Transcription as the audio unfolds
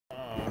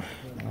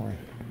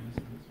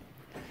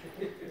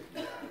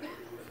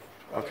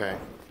Okay.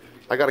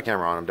 I got a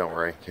camera on him, don't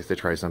worry, in case they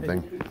try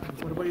something.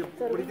 What do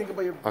you think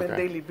about your Ben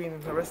Daly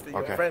being arrested,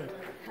 your friend?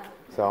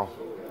 So,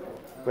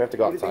 we have to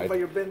go outside. What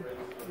do you think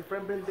about your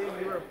friend Ben Daly?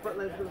 You were a front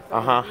line.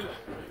 Uh-huh.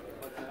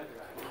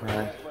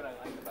 Alright.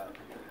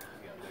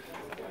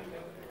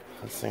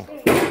 Let's see.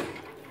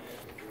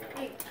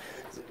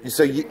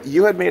 So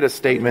you had made a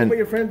statement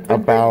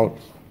about...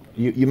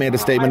 You made a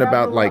statement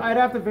about like... I'd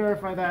have to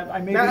verify that. I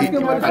made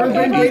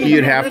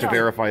You'd have to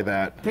verify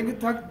that.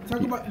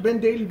 Talk about Ben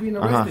Daly being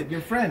arrested,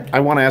 your friend. I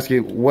want to ask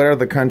you, what are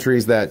the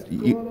countries that...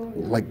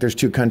 like, there's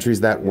 2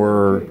 countries that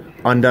were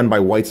undone by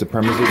white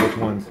supremacy. Which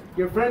ones?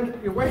 Your friend,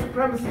 your white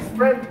supremacist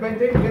friend, Ben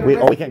Daly.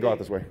 We can't go out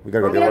this way. We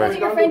gotta go the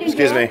other way.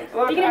 Excuse me. You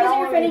gonna visit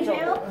your friend in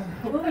jail?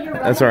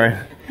 That's all right.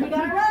 You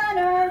got a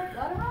runner.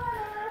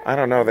 I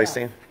don't know. They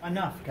seem...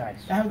 Enough, guys.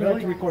 I have the right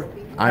to record.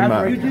 You do. I have the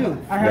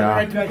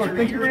right to record.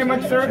 Thank you very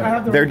much, sir. I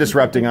have the They're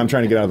disrupting. I'm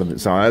trying to get out of the...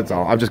 So that's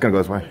all. I'm just going to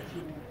go this way.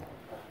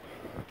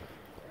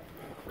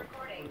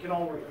 We can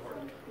all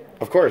record.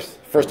 Of course.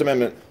 First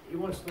Amendment. He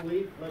wants to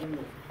leave. Let him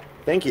leave.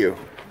 Thank you.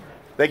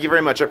 Thank you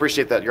very much. I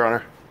appreciate that, Your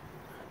Honor.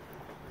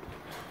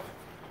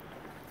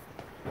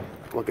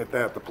 Look at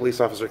that. The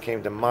police officer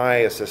came to my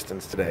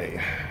assistance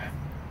today.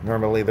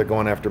 Normally, they're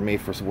going after me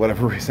for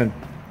whatever reason.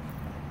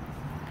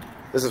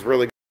 This is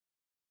really good.